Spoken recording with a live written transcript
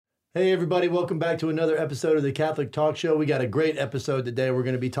Hey, everybody, welcome back to another episode of the Catholic Talk Show. We got a great episode today. We're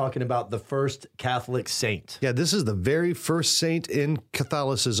going to be talking about the first Catholic saint. Yeah, this is the very first saint in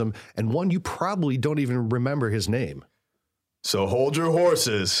Catholicism, and one you probably don't even remember his name. So hold your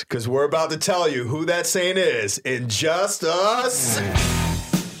horses, because we're about to tell you who that saint is in just a second.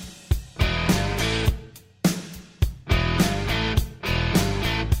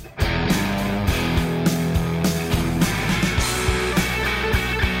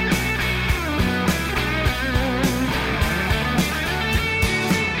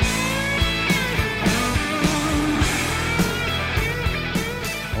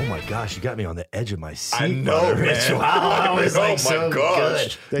 Gosh, you got me on the edge of my seat. I know, man. Wow, I was like, so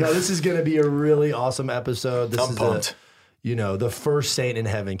gosh. good. No, this is going to be a really awesome episode. I'm pumped. The first saint in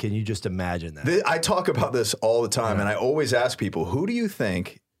heaven. Can you just imagine that? I talk about this all the time, and I always ask people, who do you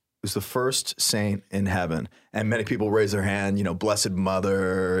think is the first saint in heaven? And many people raise their hand, Blessed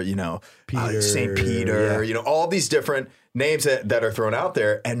Mother, Peter, Saint Peter, all these different names that are thrown out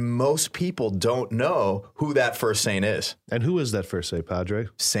there. And most people don't know who that first saint is. And who is that first saint, Padre?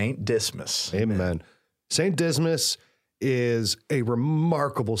 Saint Dismas. Amen. Saint Dismas is a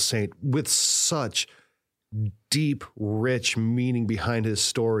remarkable saint with such deep, rich meaning behind his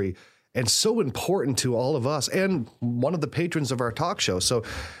story, and so important to all of us, and one of the patrons of our talk show. So,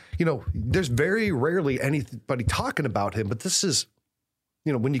 there's very rarely anybody talking about him, but this is,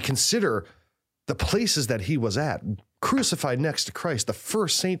 when you consider the places that he was at, crucified next to Christ, the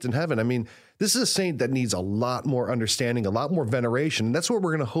first saint in heaven. I mean, this is a saint that needs a lot more understanding, a lot more veneration. And that's what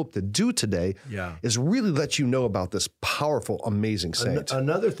we're going to hope to do today, is really let you know about this powerful, amazing saint.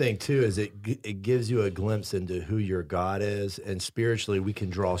 Another thing, too, is it gives you a glimpse into who your God is. And spiritually, we can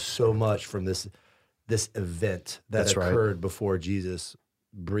draw so much from this event that occurred before Jesus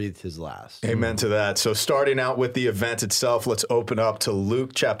breathed his last. Amen to that. So starting out with the event itself, let's open up to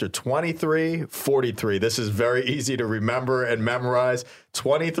Luke chapter 23:43. This is very easy to remember and memorize.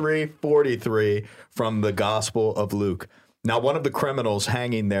 23:43 from the Gospel of Luke. Now, one of the criminals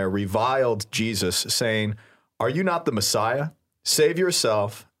hanging there reviled Jesus, saying, "Are you not the Messiah? Save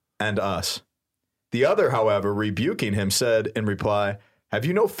yourself and us." The other, however, rebuking him, said in reply, "Have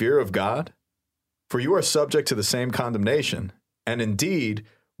you no fear of God? For you are subject to the same condemnation. And indeed,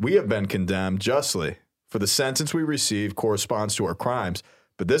 we have been condemned justly, for the sentence we receive corresponds to our crimes,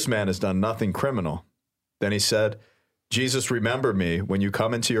 but this man has done nothing criminal." Then he said, "Jesus, remember me when you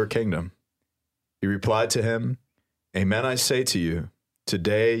come into your kingdom." He replied to him, "Amen, I say to you,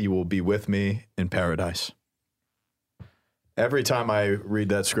 today you will be with me in paradise." Every time I read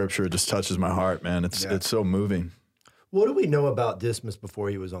that scripture, it just touches my heart, man. It's so moving. What do we know about Dismas before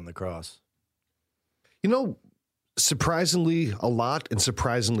he was on the cross? Surprisingly a lot and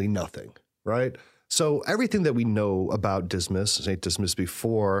surprisingly nothing, right? So everything that we know about Dismas, St. Dismas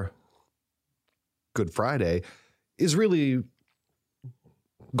before Good Friday, is really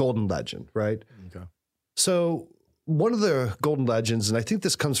golden legend, right? Okay. So one of the golden legends, and I think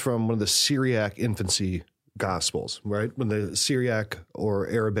this comes from one of the Syriac infancy gospels, right? When the Syriac or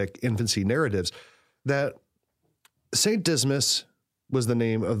Arabic infancy narratives, that St. Dismas was the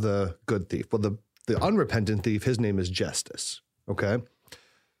name of the good thief. Well, the unrepentant thief, his name is Justus, okay?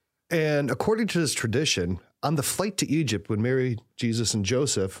 And according to this tradition, on the flight to Egypt, when Mary, Jesus, and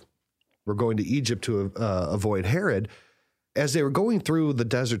Joseph were going to Egypt to avoid Herod, as they were going through the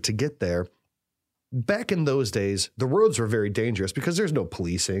desert to get there, back in those days, the roads were very dangerous because there's no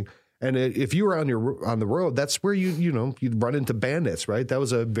policing. And if you were on the road, that's where you'd run into bandits, right? That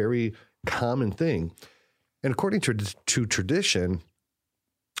was a very common thing. And according to tradition,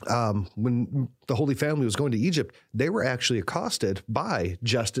 when the Holy Family was going to Egypt, they were actually accosted by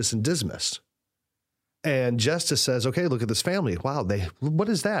Justus and Dismas. And Justus says, "Okay, look at this family. Wow, what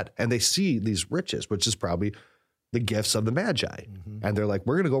is that?" And they see these riches, which is probably the gifts of the Magi. Mm-hmm. And they're like,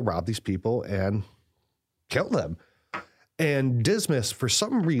 "We're going to go rob these people and kill them." And Dismas, for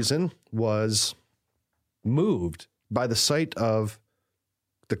some reason, was moved by the sight of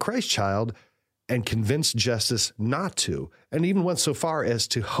the Christ child and convinced Justus not to, and even went so far as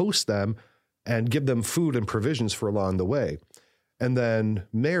to host them and give them food and provisions for along the way. And then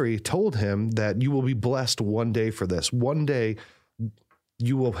Mary told him that you will be blessed one day for this. One day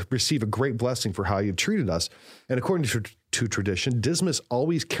you will receive a great blessing for how you've treated us. And according to tradition, Dismas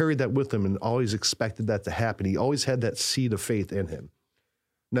always carried that with him and always expected that to happen. He always had that seed of faith in him.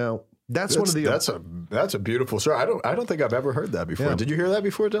 Now, that's one of the... That's a beautiful story. I don't think I've ever heard that before. Yeah. Did you hear that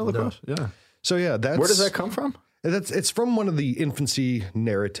before, Delacroix? No. Yeah. So yeah, where does that come from? It's from one of the infancy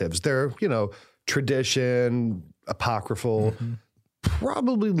narratives. They're, tradition, apocryphal. Mm-hmm.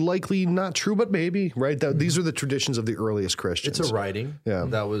 probably likely not true, but maybe, right? These are the traditions of the earliest Christians. It's a writing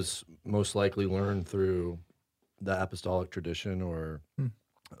that was most likely learned through the apostolic tradition or,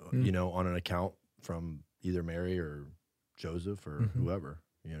 on an account from either Mary or Joseph or whoever,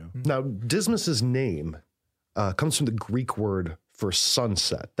 Now, Dismas's name comes from the Greek word for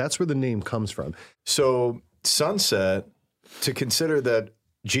sunset. That's where the name comes from. So sunset, to consider that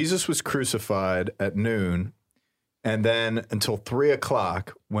Jesus was crucified at noon, and then until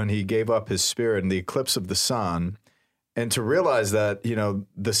 3:00 when he gave up his spirit in the eclipse of the sun, and to realize that,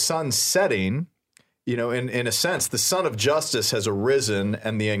 the sun setting, in a sense, the sun of justice has arisen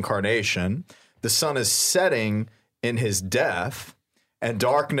and the incarnation. The sun is setting in his death, and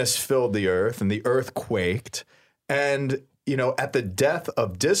darkness filled the earth, and the earth quaked. And, at the death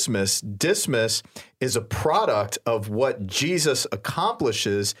of Dismas is a product of what Jesus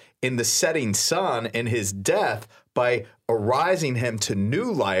accomplishes in the setting sun in his death by arising him to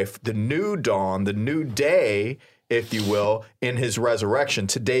new life, the new dawn, the new day, if you will, in his resurrection.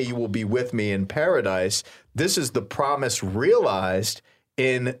 Today you will be with me in paradise. This is the promise realized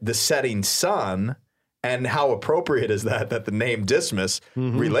in the setting sun. And how appropriate is that the name Dismas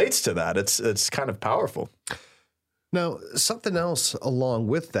relates to that? It's kind of powerful. Now, something else along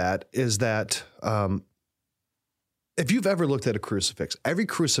with that is that if you've ever looked at a crucifix, every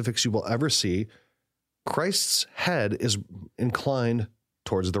crucifix you will ever see, Christ's head is inclined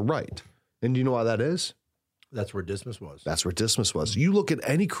towards the right. And do you know why that is? That's where Dismas was. That's where Dismas was. You look at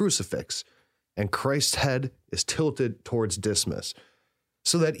any crucifix, and Christ's head is tilted towards Dismas.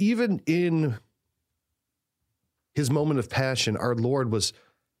 So that even in his moment of passion, our Lord was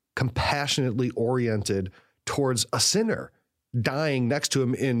compassionately oriented towards a sinner dying next to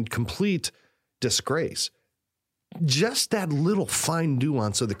him in complete disgrace. Just that little fine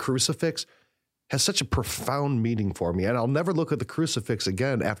nuance of the crucifix has such a profound meaning for me. And I'll never look at the crucifix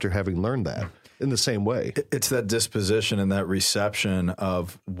again after having learned that in the same way. It's that disposition and that reception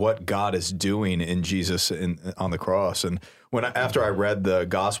of what God is doing in Jesus on the cross. And after I read the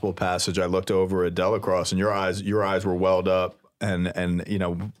gospel passage, I looked over at Delacrosse, and your eyes were welled up and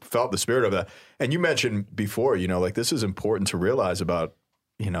felt the spirit of that. And you mentioned before, this is important to realize about,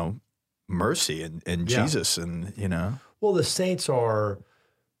 mercy and Jesus and. Well, the saints are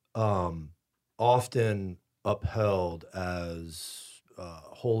often upheld as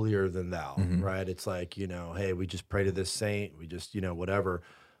holier than thou, right? It's like, hey, we just pray to this saint, we just, whatever.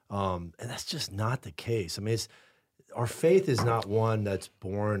 And that's just not the case. I mean, our faith is not one that's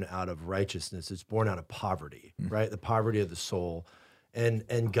born out of righteousness. It's born out of poverty, right? The poverty of the soul. And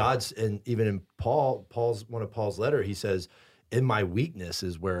even in one of Paul's letter, he says, in my weakness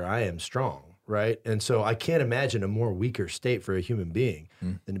is where I am strong, right? And so I can't imagine a more weaker state for a human being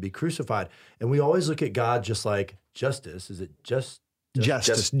than to be crucified. And we always look at God just like justice. Is it justice,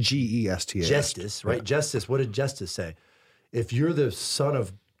 G-E-S-T-A-S. Justice, right? Yeah. Justice. What did justice say? If you're the Son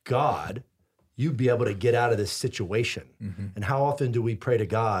of God, you'd be able to get out of this situation. And how often do we pray to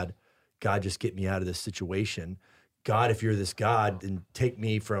God, God, just get me out of this situation? God, if you're this God, then take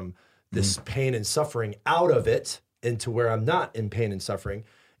me from this pain and suffering out of it into where I'm not in pain and suffering.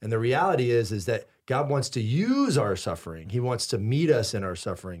 And the reality is that God wants to use our suffering. He wants to meet us in our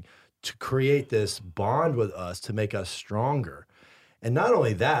suffering to create this bond with us, to make us stronger. And not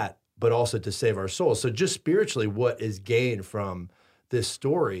only that, but also to save our souls. So just spiritually, what is gained from this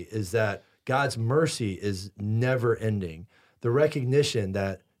story is that God's mercy is never ending. The recognition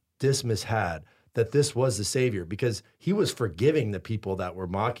that Dismas had that this was the Savior, because he was forgiving the people that were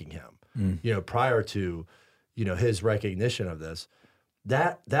mocking him, prior to, his recognition of this.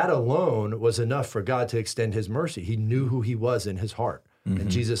 That alone was enough for God to extend his mercy. He knew who he was in his heart, and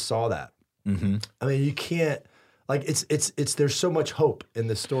Jesus saw that. I mean, you can't, there's so much hope in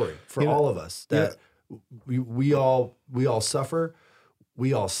this story for all of us that we all suffer,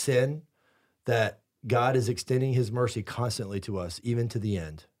 we all sin, that God is extending his mercy constantly to us, even to the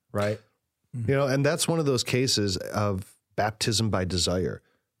end, right? And that's one of those cases of baptism by desire,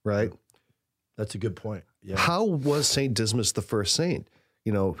 right? That's a good point. Yeah. How was St. Dismas the first saint?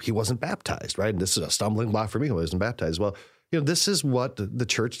 He wasn't baptized, right? And this is a stumbling block for me. He wasn't baptized. Well, this is what the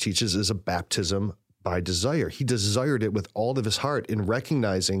church teaches is a baptism by desire. He desired it with all of his heart in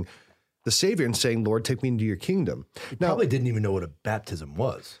recognizing the Savior and saying, Lord, take me into your kingdom. He probably didn't even know what a baptism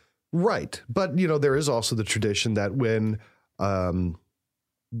was. Right. But, there is also the tradition that when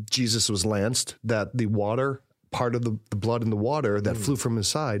Jesus was lanced, that the water, part of the blood in the water that flew from his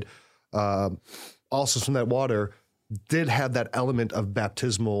side, also from that water, did have that element of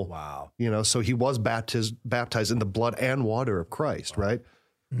baptismal. Wow. So he was baptized in the blood and water of Christ, right?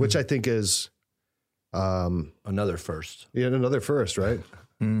 Which I think is Another first. Yeah, another first, right?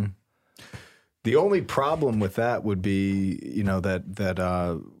 The only problem with that would be,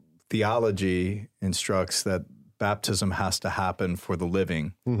 that theology instructs that baptism has to happen for the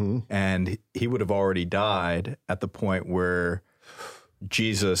living. And he would have already died at the point where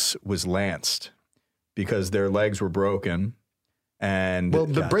Jesus was lanced because their legs were broken. And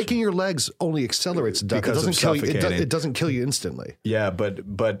the breaking your legs only accelerates death. It doesn't kill you. It doesn't kill you instantly. Yeah,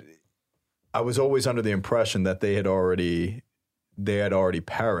 but I was always under the impression that they had already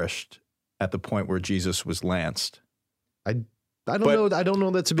perished at the point where Jesus was lanced. I don't know. I don't know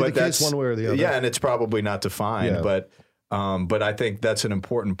that to be the case one way or the other. Yeah, and it's probably not defined, but I think that's an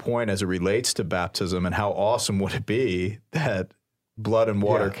important point as it relates to baptism and how awesome would it be that blood and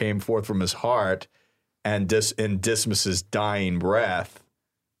water came forth from his heart and in Dismas's dying breath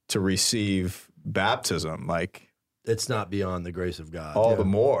to receive baptism. Like, it's not beyond the grace of God. All the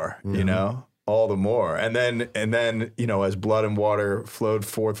more, all the more. And then, as blood and water flowed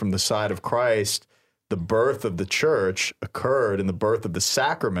forth from the side of Christ, the birth of the church occurred in the birth of the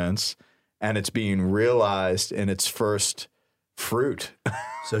sacraments, and it's being realized in its first fruit.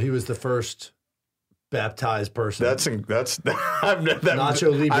 So he was the first baptized person. I've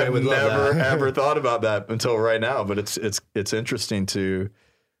Nacho Libre would love never that. ever thought about that until right now, but it's interesting to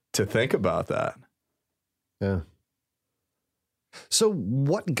think about that. Yeah. So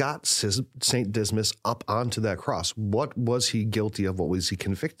what got St. Dismas up onto that cross? What was he guilty of? What was he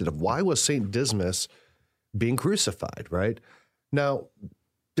convicted of? Why was St. Dismas being crucified, right? Now,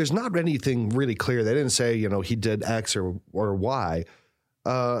 there's not anything really clear. They didn't say, he did X or Y.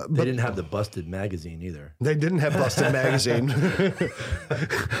 They didn't have the Busted magazine either. They didn't have Busted magazine.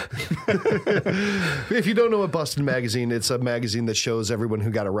 If you don't know what Busted magazine, it's a magazine that shows everyone who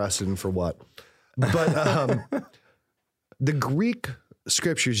got arrested and for what. But the Greek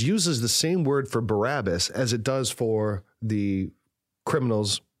scriptures uses the same word for Barabbas as it does for the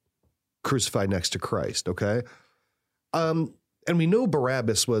criminals crucified next to Christ, okay? And we know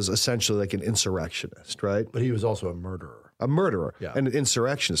Barabbas was essentially like an insurrectionist, right? But he was also a murderer. And an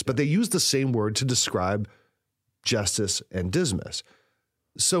insurrectionist. But they use the same word to describe Justus and Dismas.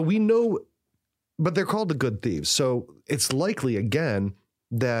 So we know, but they're called the good thieves. So it's likely, again,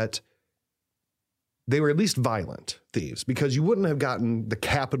 that they were at least violent thieves, because you wouldn't have gotten the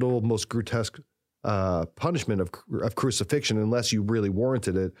capital, most grotesque punishment of crucifixion unless you really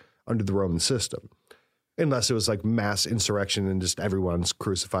warranted it under the Roman system. Unless it was like mass insurrection and just everyone's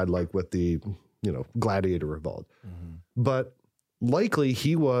crucified, like with the gladiator revolt. But likely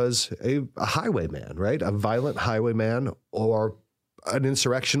he was a highwayman, right? A violent highwayman or an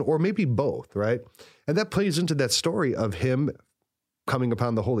insurrection, or maybe both, right? And that plays into that story of him coming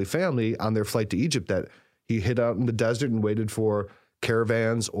upon the Holy Family on their flight to Egypt, that he hid out in the desert and waited for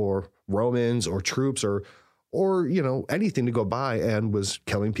caravans or Romans or troops or anything to go by, and was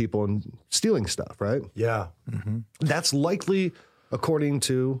killing people and stealing stuff, right? Yeah. That's likely, according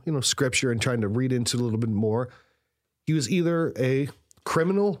to, scripture and trying to read into a little bit more, he was either a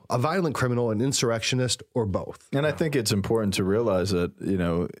criminal, a violent criminal, an insurrectionist, or both. And I think it's important to realize that,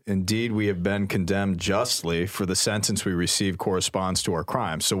 indeed we have been condemned justly, for the sentence we receive corresponds to our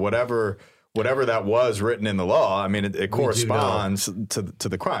crimes. So whatever that was written in the law, I mean, it corresponds to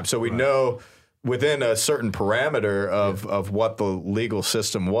the crime. So we know within a certain parameter of what the legal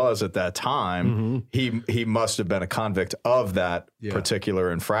system was at that time, he must have been a convict of that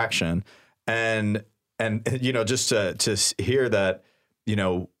particular infraction. And just to hear that,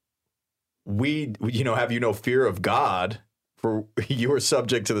 we have no fear of God, for you are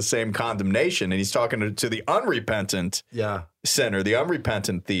subject to the same condemnation. And he's talking to the unrepentant sinner, the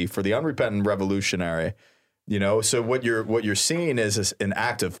unrepentant thief, or the unrepentant revolutionary. So what you're seeing is an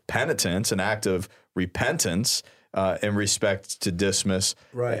act of penitence, an act of repentance in respect to Dismas,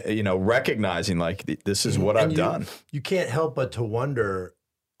 right? Recognizing like this is what I've done. You can't help but to wonder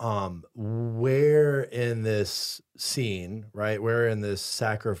where in this scene, right? Where in this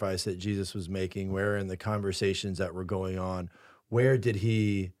sacrifice that Jesus was making, where in the conversations that were going on, where did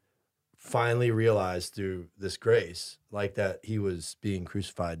he finally realize through this grace, like that he was being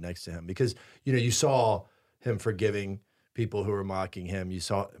crucified next to him? Because, you saw him forgiving people who were mocking him.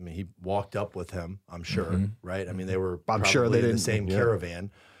 He walked up with him, I'm sure, right? I mean, they were I'm sure they in didn't, the same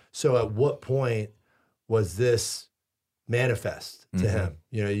caravan. So at what point was this manifest to him?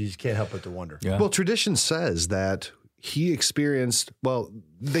 You just can't help but to wonder. Yeah. Well, tradition says that he experienced,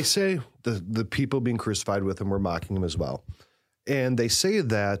 they say the people being crucified with him were mocking him as well. And they say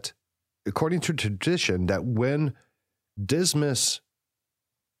that, according to tradition, that when Dismas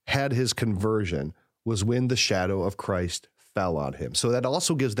had his conversion was when the shadow of Christ fell on him. So that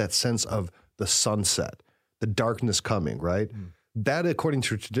also gives that sense of the sunset, the darkness coming, right? That, according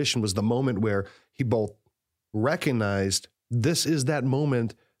to tradition, was the moment where he both recognized this is that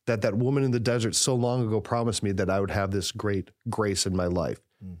moment that that woman in the desert so long ago promised me that I would have this great grace in my life.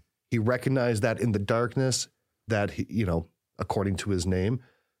 He recognized that in the darkness, that he, you know, according to his name,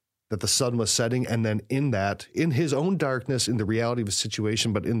 that the sun was setting, and then in that, in his own darkness, in the reality of his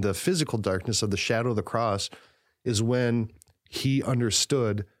situation, but in the physical darkness of the shadow of the cross, is when he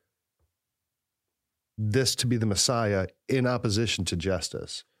understood this to be the Messiah in opposition to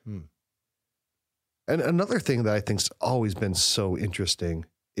justice. And another thing that I think's always been so interesting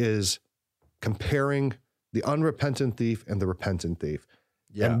is comparing the unrepentant thief and the repentant thief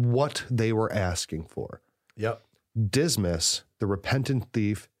and what they were asking for. Yep. Dismas, the repentant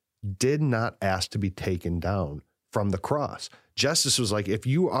thief, did not ask to be taken down from the cross. Justice was like, if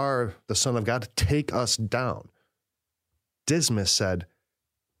you are the Son of God, take us down. Dismas said,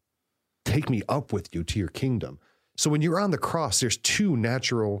 take me up with you to your kingdom. So when you're on the cross, there's two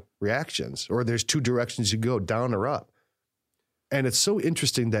natural reactions, or there's two directions you go, down or up. And it's so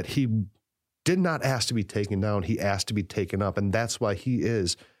interesting that he did not ask to be taken down. He asked to be taken up. And that's why he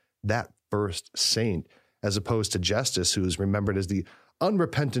is that first saint, as opposed to Justice, who is remembered as the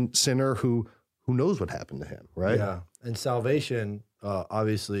unrepentant sinner who knows what happened to him, right? Yeah. And salvation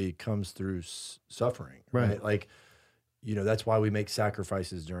obviously comes through suffering, right? Like, you know, that's why we make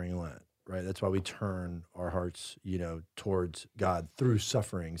sacrifices during Lent, right? That's why we turn our hearts, you know, towards God through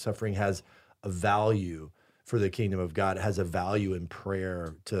suffering. Suffering has a value for the kingdom of God. It has a value in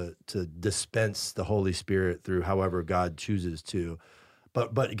prayer to dispense the Holy Spirit through however God chooses to.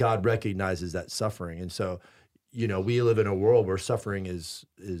 But God recognizes that suffering. And so, you know, we live in a world where suffering is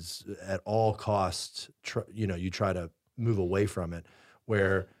at all costs, you know, you try to move away from it,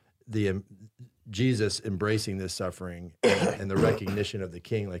 where Jesus embracing this suffering and the recognition of the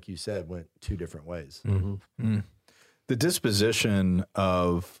king, like you said, went two different ways. The disposition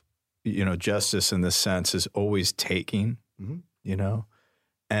of, you know, justice in this sense is always taking, you know,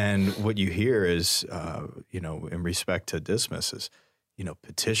 and what you hear is, you know, in respect to Dismas is, you know,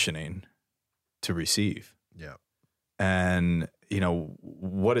 petitioning to receive. Yeah. And, you know,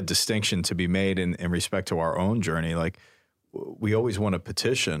 what a distinction to be made in respect to our own journey. Like, we always want to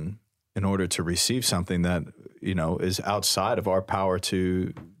petition in order to receive something that, you know, is outside of our power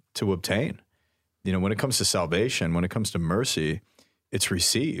to obtain. You know, when it comes to salvation, when it comes to mercy, it's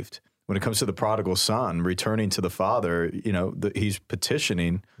received. When it comes to the prodigal son returning to the father, you know, he's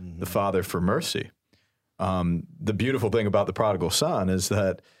petitioning the father for mercy. The beautiful thing about the prodigal son is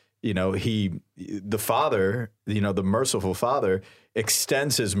that, you know, the father, you know, the merciful father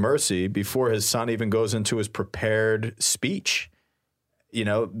extends his mercy before his son even goes into his prepared speech. You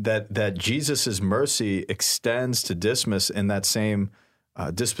know, that Jesus's mercy extends to Dismas in that same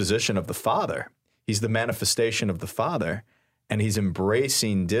disposition of the father. He's the manifestation of the father, and he's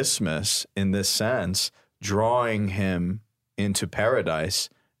embracing Dismas in this sense, drawing him into paradise,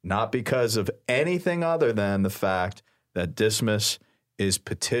 not because of anything other than the fact that Dismas is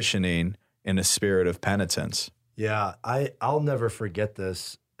petitioning in a spirit of penitence. Yeah, I'll never forget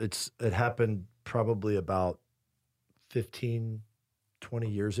this. It happened probably about 15, 20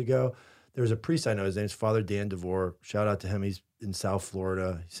 years ago. There's a priest I know, his name's Father Dan DeVore. Shout out to him. He's in South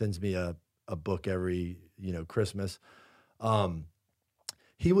Florida. He sends me a book every, you know, Christmas.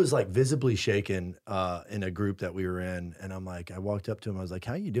 He was like visibly shaken in a group that we were in. And I'm like, I walked up to him. I was like,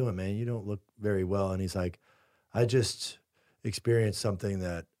 how you doing, man? You don't look very well. And he's like, I just experienced something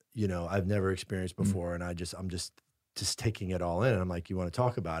that, you know, I've never experienced before. And I'm just taking it all in. And I'm like, you want to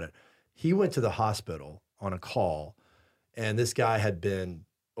talk about it? He went to the hospital on a call, and this guy had been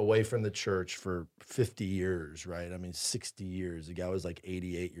away from the church for 50 years, right? I mean, 60 years. The guy was like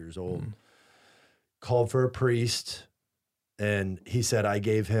 88 years old. Called for a priest, and he said, I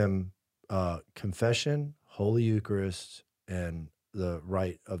gave him confession, Holy Eucharist, and the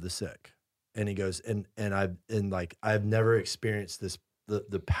rite of the sick. And he goes, and I've never experienced this,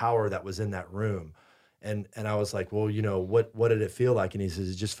 the power that was in that room. And I was like, well, you know, what did it feel like? And he says,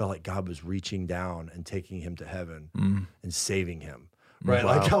 it just felt like God was reaching down and taking him to heaven and saving him. Right.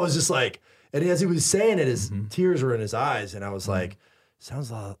 Wow. Like I was just like, and as he was saying it, his tears were in his eyes. And I was like, sounds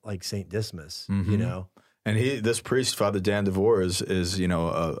a lot like St. Dismas, you know? And this priest, Father Dan DeVore, is you know,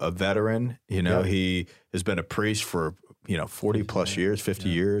 a veteran. You know, he has been a priest for, you know, 40 plus years, 50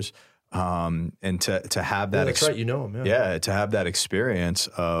 years. And to have that, that's right, you know him. To have that experience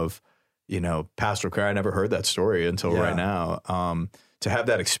of, you know, pastoral care. I never heard that story until right now. To have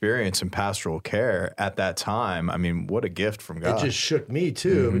that experience in pastoral care at that time, I mean, what a gift from God. It just shook me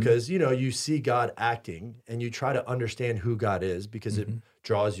too, because, you know, you see God acting and you try to understand who God is, because it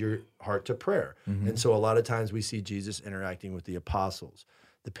draws your heart to prayer. And so a lot of times we see Jesus interacting with the apostles,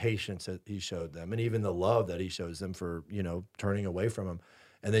 the patience that he showed them, and even the love that he shows them for, turning away from him.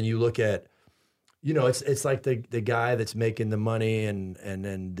 And then you look at, it's like the guy that's making the money and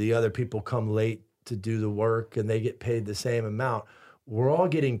then the other people come late to do the work and they get paid the same amount. We're all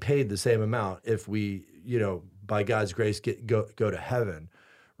getting paid the same amount if we, by God's grace, go to heaven,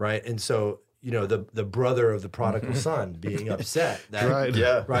 right? And so, the brother of the prodigal son being upset. That, right.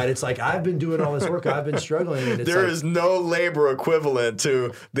 Yeah. Right. It's like, I've been doing all this work. I've been struggling. And there is no labor equivalent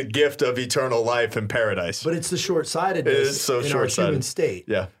to the gift of eternal life in paradise. But it's the short-sightedness It is so in short-sighted. our human state.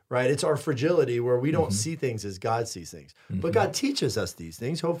 Yeah. Right. It's our fragility where we don't see things as God sees things. But God teaches us these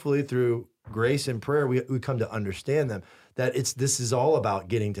things. Hopefully through grace and prayer, we come to understand them, that this is all about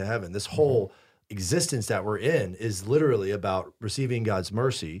getting to heaven. This whole existence that we're in is literally about receiving God's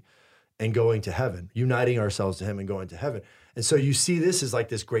mercy and going to heaven, uniting ourselves to him and going to heaven. And so you see this as like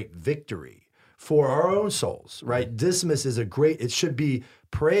this great victory for our own souls, right? Dismas is it should be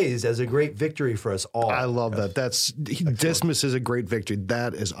praised as a great victory for us all. I love that. Dismas is a great victory.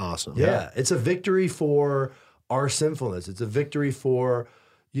 That is awesome. Yeah. It's a victory for our sinfulness. It's a victory for,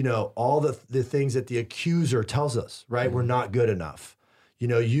 all the things that the accuser tells us, right? We're not good enough.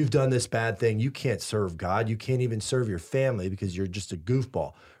 You've done this bad thing. You can't serve God. You can't even serve your family because you're just a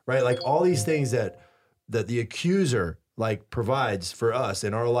goofball, right? Like all these things that the accuser provides for us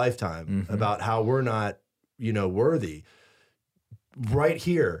in our lifetime about how we're not, worthy. Right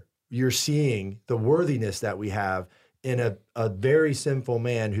here, you're seeing the worthiness that we have in a very sinful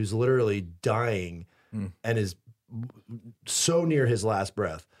man who's literally dying and is so near his last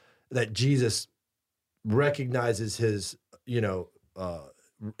breath that Jesus recognizes his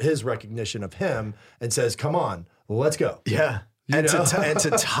recognition of him and says, come on, let's go. Yeah. And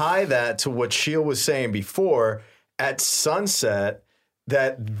to tie that to what Sheil was saying before, at sunset,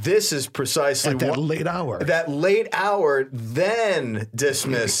 that this is precisely at that late hour. That late hour, then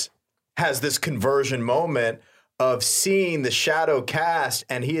Dismas has this conversion moment of seeing the shadow cast,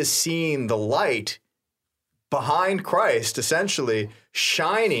 and he is seeing the light behind Christ, essentially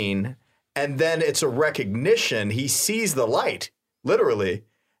shining, and then it's a recognition. He sees the light, literally,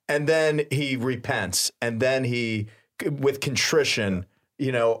 and then he repents, and then he, with contrition,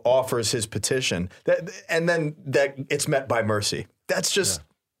 offers his petition. And then it's met by mercy. That's just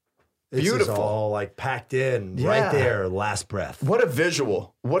beautiful. It's all packed in right there, last breath. What a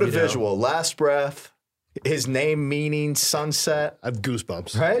visual. What a visual. Last breath, his name meaning sunset. I have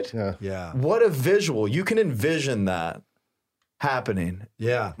goosebumps. Right? Yeah. Yeah. What a visual. You can envision that happening.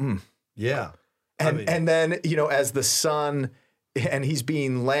 Yeah. Yeah. And then, as the sun, and he's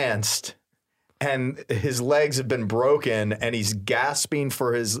being lanced, and his legs have been broken, and he's gasping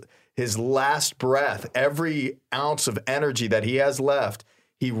for his last breath. Every ounce of energy that he has left,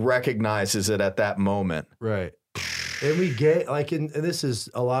 he recognizes it at that moment. Right. And we get and this is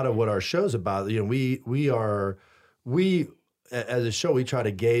a lot of what our show's about. We as a show, we try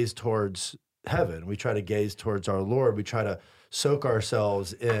to gaze towards heaven. We try to gaze towards our Lord. We try to soak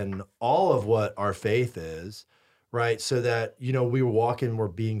ourselves in all of what our faith is, right? So that, we're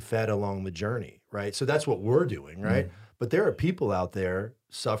being fed along the journey, right? So that's what we're doing, right? But there are people out there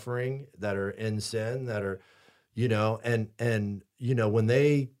suffering that are in sin, that are, when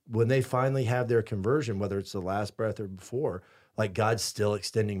they finally have their conversion, whether it's the last breath or before, God's still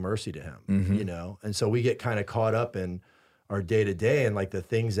extending mercy to him, And so we get kind of caught up in our day to day and the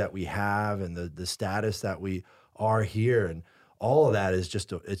things that we have and the status that we are here, and all of that is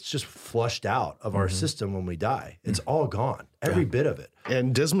it's just flushed out of our system when we die. It's all gone, every bit of it.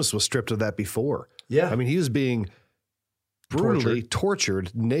 And Dismas was stripped of that before. Yeah. I mean, he was being brutally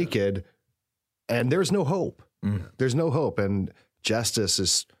tortured, naked, and there's no hope. There's no hope. And Justice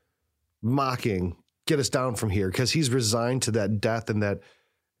is mocking, get us down from here, because he's resigned to that death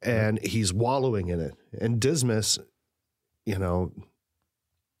and he's wallowing in it. And Dismas,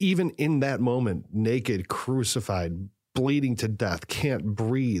 even in that moment, naked, crucified, bleeding to death, can't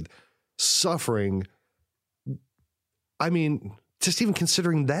breathe, suffering. I mean, just even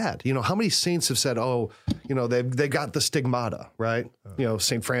considering that, how many saints have said, they got the stigmata, right?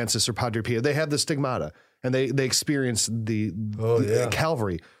 St. Francis or Padre Pio, they have the stigmata and they experienced the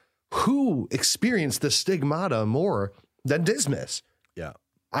Calvary. Who experienced the stigmata more than Dismas? Yeah.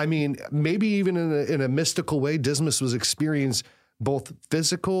 I mean, maybe even in a mystical way, Dismas was experiencing both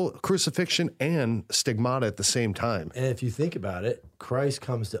physical crucifixion and stigmata at the same time. And if you think about it, Christ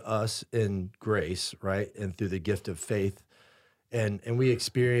comes to us in grace, right? And through the gift of faith. And we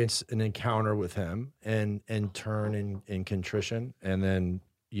experience an encounter with him and turn in contrition, and then,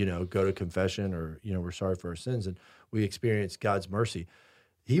 go to confession, or, we're sorry for our sins, and we experience God's mercy.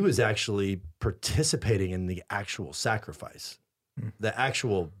 he was actually participating in the actual sacrifice, the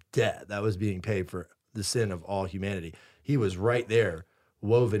actual debt that was being paid for the sin of all humanity. He was right there,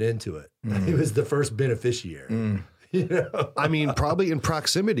 woven into it. He was the first beneficiary. You know? I mean, probably in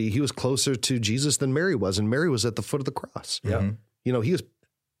proximity, he was closer to Jesus than Mary was, and Mary was at the foot of the cross. Yeah. You know, he was,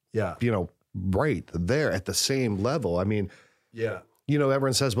 Yeah. you know, right there at the same level. I mean, Yeah. you know,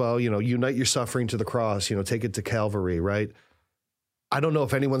 everyone says, well, you know, unite your suffering to the cross, you know, take it to Calvary, right? I don't know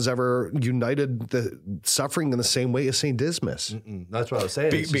if anyone's ever united the suffering in the same way as St. Dismas. That's what I was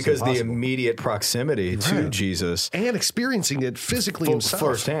saying. Because the immediate proximity to Jesus and experiencing it physically himself.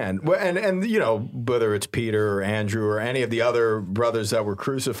 Firsthand. And you know, whether it's Peter or Andrew or any of the other brothers that were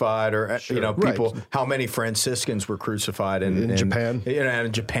crucified or, you know, people, how many Franciscans were crucified in Japan. You know, and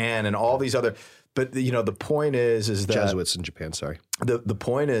in Japan and all these other, but you know, the point is that Jesuits in Japan, sorry. The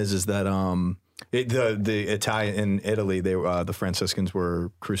point is that, the Italian in Italy, the Franciscans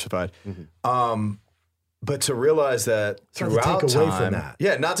were crucified. But to realize that throughout take time, away from that.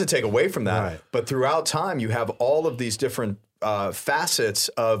 Yeah, not to take away from that, Right. but throughout time, you have all of these different facets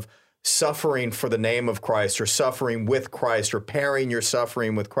of suffering for the name of Christ, or suffering with Christ, or pairing your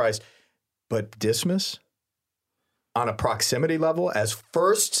suffering with Christ. But Dismas, on a proximity level, as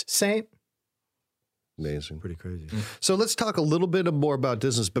first saint. Amazing. Pretty crazy. So let's talk a little bit more about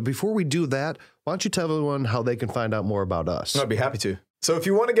Dismas. But before we do that, why don't you tell everyone how they can find out more about us? I'd be happy to. So if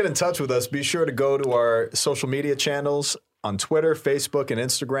you want to get in touch with us, be sure to go to our social media channels on Twitter, Facebook, and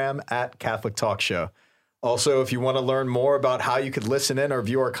Instagram at Catholic Talk Show. Also, if you want to learn more about how you could listen in or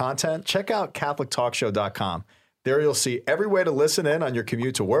view our content, check out CatholicTalkShow.com. There you'll see every way to listen in on your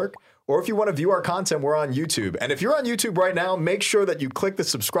commute to work. Or if you want to view our content, we're on YouTube. And if you're on YouTube right now, make sure that you click the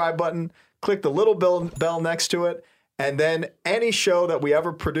subscribe button, click the little bell next to it, and then any show that we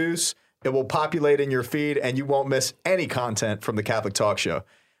ever produce, it will populate in your feed and you won't miss any content from the Catholic Talk Show.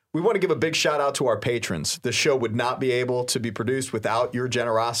 We want to give a big shout out to our patrons. The show would not be able to be produced without your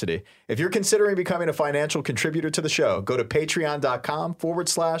generosity. If you're considering becoming a financial contributor to the show, go to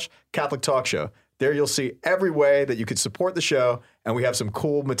patreon.com/Catholic Talk Show. There you'll see every way that you could support the show, and we have some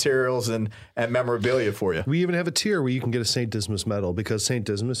cool materials and memorabilia for you. We even have a tier where you can get a St. Dismas medal, because St.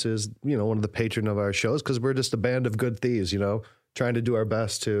 Dismas is, you know, one of the patron of our shows, because we're just a band of good thieves, you know, trying to do our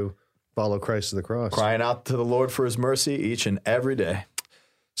best to follow Christ to the cross. Crying out to the Lord for his mercy each and every day.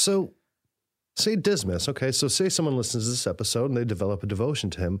 So St. Dismas, okay, so say someone listens to this episode and they develop a devotion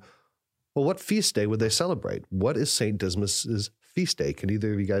to him. Well, what feast day would they celebrate? What is St. Dismas's feast day? Can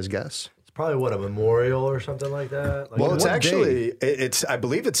either of you guys guess? Probably what, a memorial or something like that? Like, Well, it's actually, I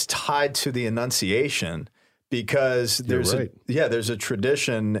believe it's tied to the Annunciation, because there's there's a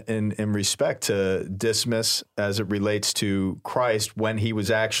tradition in respect to Dismas as it relates to Christ when he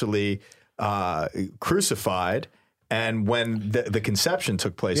was actually crucified and when the conception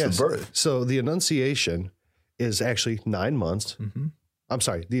took place, the birth. So the Annunciation is actually 9 months. I'm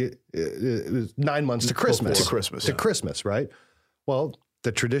sorry, it was 9 months to Christmas. To Christmas, right? Well,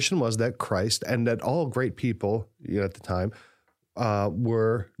 the tradition was that Christ and that all great people, you know, at the time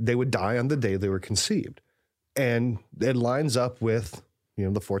they would die on the day they were conceived. And it lines up with, you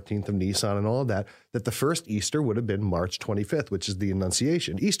know, the 14th of Nisan and all of that the first Easter would have been March 25th, which is the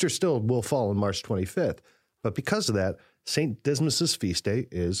Annunciation. Easter still will fall on March 25th. But because of that, St. Dismas's feast day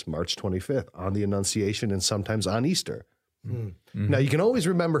is March 25th on the Annunciation and sometimes on Easter. Now, you can always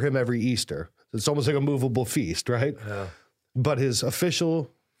remember him every Easter. It's almost like a movable feast, right? Yeah. But his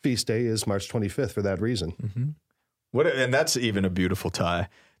official feast day is March 25th for that reason. And that's even a beautiful tie.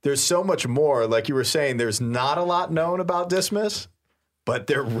 There's so much more. Like you were saying, there's not a lot known about Dismas, but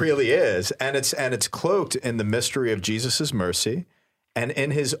there really is. And it's cloaked in the mystery of Jesus's mercy and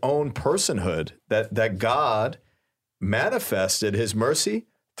in his own personhood, that God manifested his mercy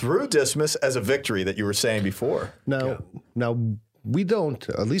through Dismas as a victory that you were saying before. Now we don't,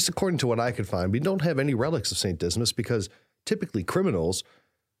 at least according to what I could find, we don't have any relics of St. Dismas, because typically criminals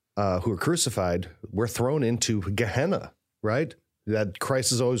who are crucified were thrown into Gehenna, right? That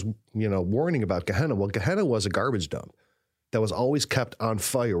Christ is always, you know, warning about Gehenna. Well, Gehenna was a garbage dump that was always kept on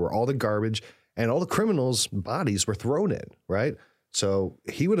fire, where all the garbage and all the criminals' bodies were thrown in, right? So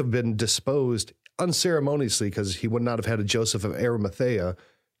he would have been disposed unceremoniously, because he would not have had a Joseph of Arimathea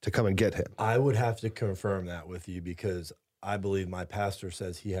to come and get him. I would have to confirm that with you, because I believe my pastor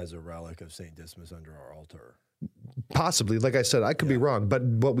says he has a relic of St. Dismas under our altar. Possibly. Like I said, I could be wrong. But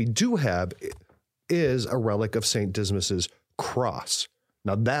what we do have is a relic of St. Dismas's cross.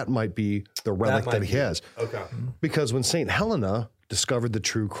 Now, that might be the relic that he has. Okay. Because when St. Helena discovered the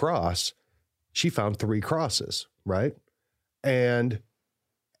true cross, she found 3 crosses, right? And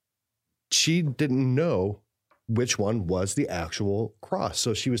she didn't know which one was the actual cross.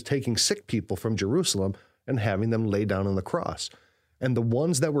 So she was taking sick people from Jerusalem and having them lay down on the cross. And the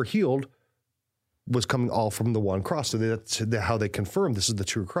ones that were healed was coming all from the one cross. So that's how they confirmed this is the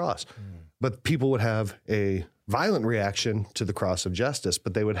true cross. But people would have a violent reaction to the cross of justice,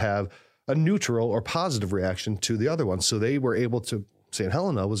 but they would have a neutral or positive reaction to the other one. So they were able to, St.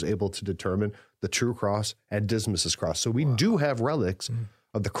 Helena was able to determine the true cross and Dismas's cross. So we do have relics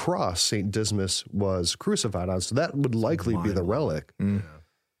of the cross St. Dismas was crucified on. So that would likely be the relic.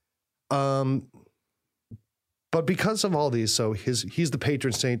 But because of all these, so he's the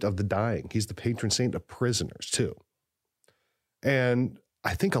patron saint of the dying. He's the patron saint of prisoners too. And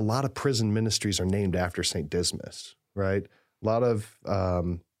I think a lot of prison ministries are named after St. Dismas, right? A lot of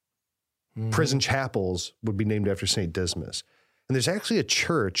prison chapels would be named after St. Dismas. And there's actually a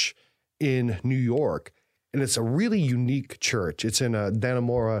church in New York, and it's a really unique church. It's in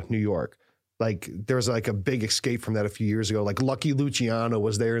Dannemora, New York. Like there was like a big escape from that a few years ago. Like Lucky Luciano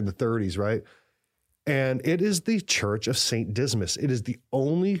was there in the 30s, right? And it is the Church of St. Dismas. It is the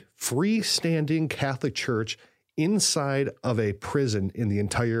only freestanding Catholic church inside of a prison in the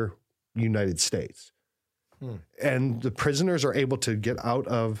entire United States. And the prisoners are able to get out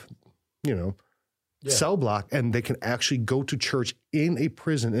of, cell block, and they can actually go to church in a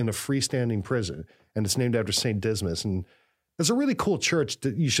prison, in a freestanding prison. And it's named after St. Dismas. And it's a really cool church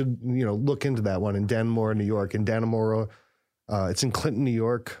that you should, look into that one in Dannemora, New York. In Dannemora, it's in Clinton, New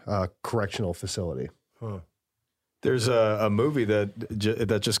York, correctional facility. There's a movie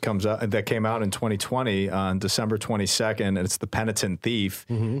that just comes out, that came out in 2020 on December 22nd, and it's The Penitent Thief,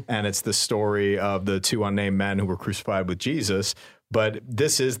 and it's the story of the two unnamed men who were crucified with Jesus. But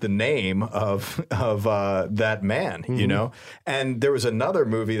this is the name of that man, And there was another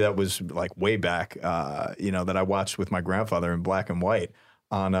movie that was like way back, that I watched with my grandfather in black and white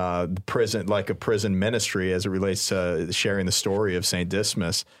on prison, like a prison ministry as it relates to sharing the story of St.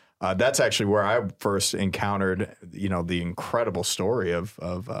 Dismas. That's actually where I first encountered, the incredible story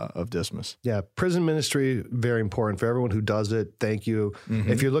of Dismas. Yeah, prison ministry, very important for everyone who does it. Thank you.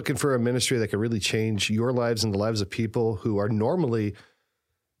 If you're looking for a ministry that can really change your lives and the lives of people who are normally,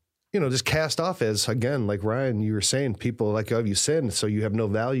 just cast off as, again, like Ryan, you were saying, people like, oh, you sinned, so you have no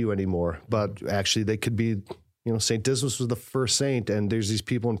value anymore. But actually they could be, St. Dismas was the first saint, and there's these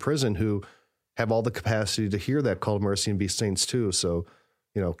people in prison who have all the capacity to hear that call of mercy and be saints too. So,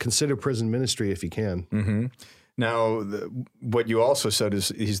 consider prison ministry if you can. Now, what you also said is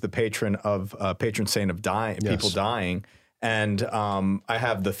he's the patron saint of dying, people dying. And I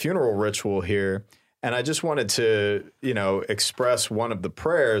have the funeral ritual here. And I just wanted to, express one of the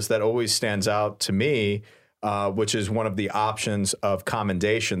prayers that always stands out to me, which is one of the options of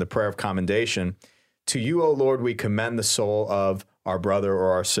commendation, the prayer of commendation. To you, O Lord, we commend the soul of our brother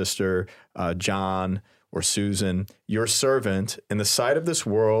or our sister, John or Susan, your servant. In the sight of this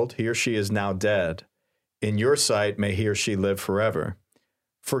world, he or she is now dead. In your sight, may he or she live forever.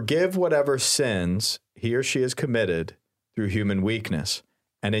 Forgive whatever sins he or she has committed through human weakness,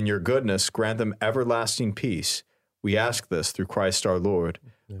 and in your goodness, grant them everlasting peace. We ask this through Christ our Lord.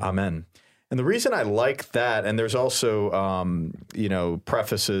 Amen. And the reason I like that, and there's also,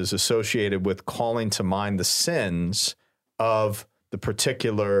 prefaces associated with calling to mind the sins of the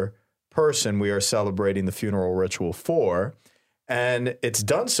particular person we are celebrating the funeral ritual for. And it's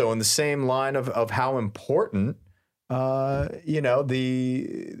done so in the same line of how important, the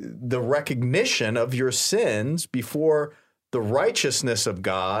recognition of your sins before the righteousness of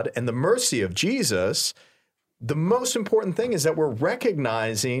God and the mercy of Jesus. The most important thing is that we're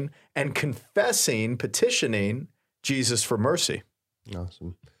recognizing and confessing, petitioning Jesus for mercy.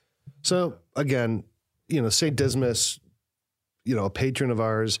 Awesome. So again, St. Dismas, a patron of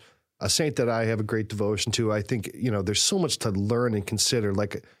ours, a saint that I have a great devotion to. I think, there's so much to learn and consider.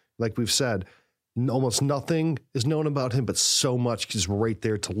 Like we've said, almost nothing is known about him, but so much is right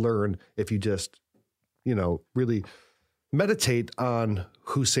there to learn if you just, really meditate on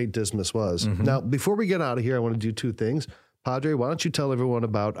who St. Dismas was. Now, before we get out of here, I want to do two things. Padre, why don't you tell everyone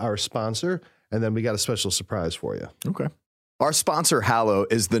about our sponsor, and then we got a special surprise for you. Okay. Our sponsor, Hallow,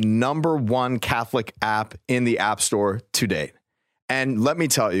 is the #1 Catholic app in the App Store to date. And let me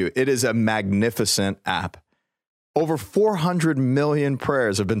tell you, it is a magnificent app. Over 400 million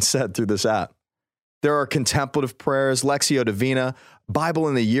prayers have been said through this app. There are contemplative prayers, Lectio Divina, Bible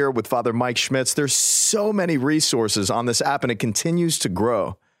in the Year with Father Mike Schmitz. There's so many resources on this app, and it continues to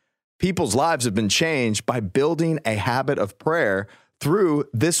grow. People's lives have been changed by building a habit of prayer through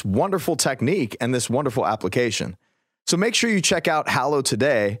this wonderful technique and this wonderful application. So make sure you check out Hallow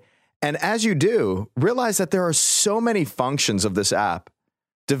today. And as you do, realize that there are so many functions of this app.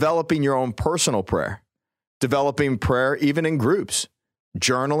 Developing your own personal prayer, developing prayer even in groups,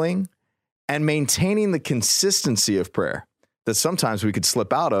 journaling, and maintaining the consistency of prayer that sometimes we could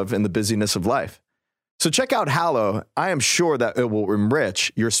slip out of in the busyness of life. So check out Hallow. I am sure that it will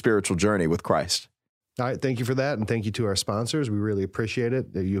enrich your spiritual journey with Christ. All right. Thank you for that. And thank you to our sponsors. We really appreciate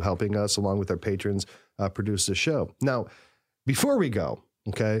it. You helping us along with our patrons produce this show. Now, before we go,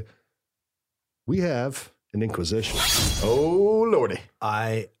 okay, we have an Inquisition. Oh, Lordy.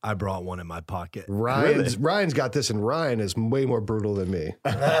 I brought one in my pocket. Ryan's got this, and Ryan is way more brutal than me.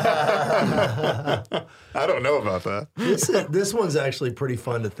 I don't know about that. This one's actually pretty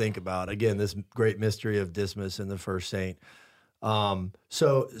fun to think about. Again, this great mystery of Dismas and the first saint.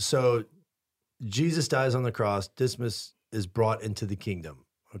 So Jesus dies on the cross. Dismas is brought into the kingdom.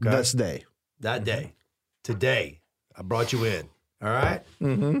 Okay, that day, today, I brought you in. All right.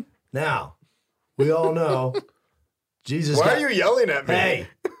 Mm-hmm. Now, we all know Jesus. Why are you yelling at me?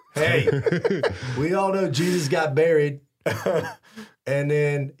 Hey, we all know Jesus got buried, and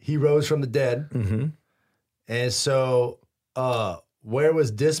then he rose from the dead. Mm-hmm. And so, where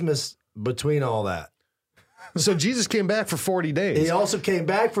was Dismas between all that? So Jesus came back for 40 days. He also came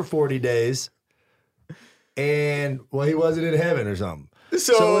back for 40 days, and he wasn't in heaven or something.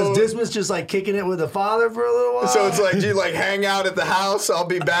 So was Dismas just like kicking it with the Father for a little while? So it's like, you like hang out at the house, I'll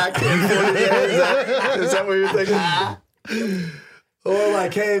be back in 40 days? Is that what you're thinking? Or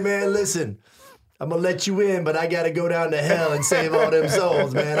like, hey, man, listen, I'm going to let you in, but I got to go down to hell and save all them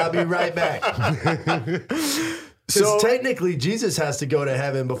souls, man. I'll be right back. Because technically, Jesus has to go to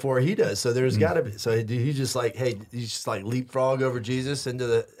heaven before he does. So there's got to be. So he just like, hey, you just like leapfrog over Jesus into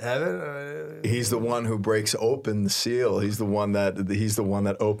the heaven? He's the one who breaks open the seal. He's the one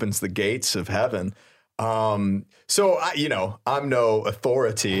that opens the gates of heaven. So I'm no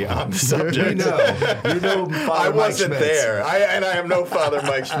authority on the subject. I wasn't there. I am no Father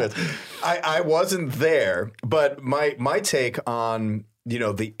Mike Schmitz. I wasn't there, but my take on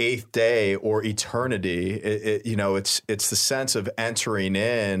the eighth day or eternity, it's the sense of entering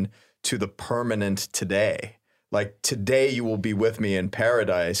in to the permanent today. Like today you will be with me in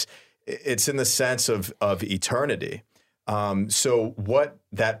paradise. It's in the sense of eternity. So what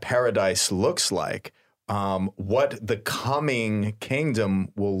that paradise looks like, what the coming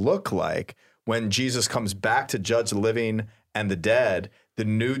kingdom will look like when Jesus comes back to judge the living and the dead, the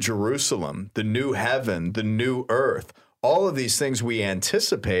new Jerusalem, the new heaven, the new earth. All of these things we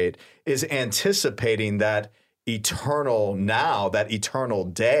anticipate is anticipating that eternal now, that eternal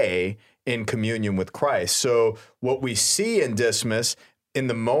day in communion with Christ. So what we see in Dismas in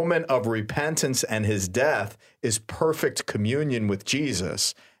the moment of repentance and his death is perfect communion with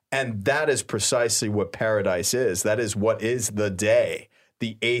Jesus. And that is precisely what paradise is. That is what is the day,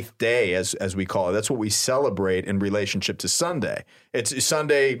 the eighth day, as we call it. That's what we celebrate in relationship to Sunday. It's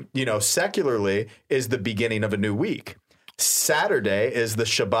Sunday, secularly is the beginning of a new week. Saturday is the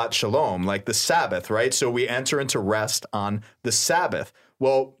Shabbat Shalom, like the Sabbath, right? So we enter into rest on the Sabbath.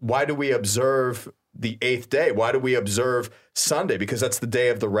 Well, why do we observe the eighth day? Why do we observe Sunday? Because that's the day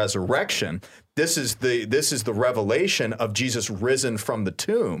of the resurrection. This is the revelation of Jesus risen from the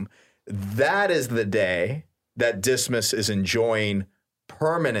tomb. That is the day that Dismas is enjoying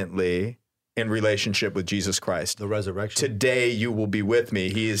permanently in relationship with Jesus Christ. The resurrection. Today you will be with me.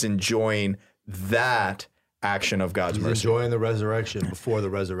 He is enjoying that action of God's mercy. Enjoying the resurrection before the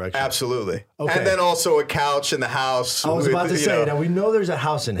resurrection. Absolutely. Okay. And then also a couch in the house. I was about to say, now we know there's a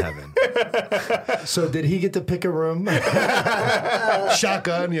house in heaven. So did he get to pick a room?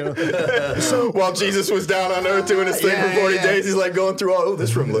 Shotgun, So while Jesus was down on earth doing his thing for 40 days, he's like going through,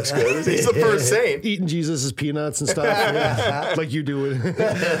 this room looks good. He's the first saint. Eating Jesus' peanuts and stuff, like you do.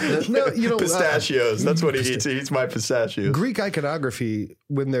 Pistachios. That's what he eats. He eats my pistachios. Greek iconography,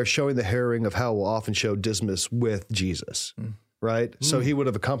 when they're showing the herring of hell, will often show Dismas with Jesus, right? So he would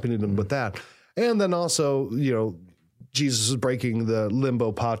have accompanied him with that. And then also, Jesus was breaking the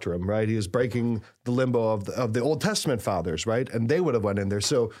limbo patrum, right? He was breaking the limbo of the Old Testament fathers, right? And they would have went in there.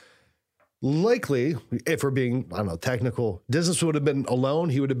 So likely, if we're being, technical, Dismas would have been alone.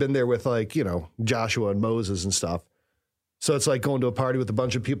 He would have been there with Joshua and Moses and stuff. So it's like going to a party with a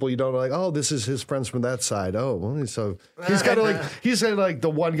bunch of people you don't know, like, oh, this is his friends from that side. Oh, well, so he's kind of like the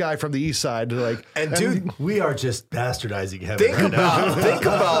one guy from the east side. And dude, we are just bastardizing heaven. Think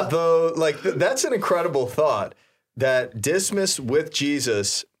about though, that's an incredible thought that Dismas with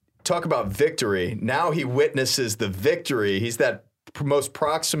Jesus, talk about victory. Now he witnesses the victory. He's that most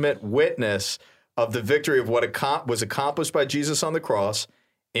proximate witness of the victory of what was accomplished by Jesus on the cross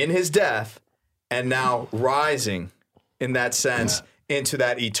in his death and now rising in that sense into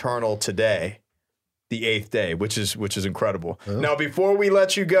that eternal today. the 8th day, which is incredible. Oh. Now, before we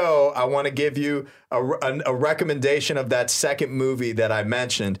let you go, I want to give you a recommendation of that second movie that I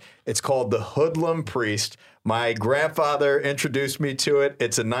mentioned. It's called The Hoodlum Priest. My grandfather introduced me to it.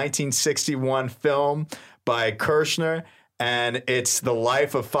 It's a 1961 film by Kirshner, and it's the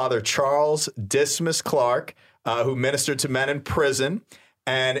life of Father Charles Dismas Clark, who ministered to men in prison,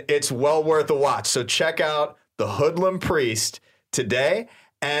 and it's well worth a watch. So check out The Hoodlum Priest today.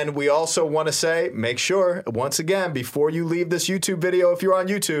 And we also want to say, make sure, once again, before you leave this YouTube video, if you're on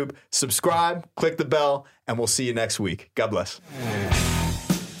YouTube, subscribe, click the bell, and we'll see you next week. God bless.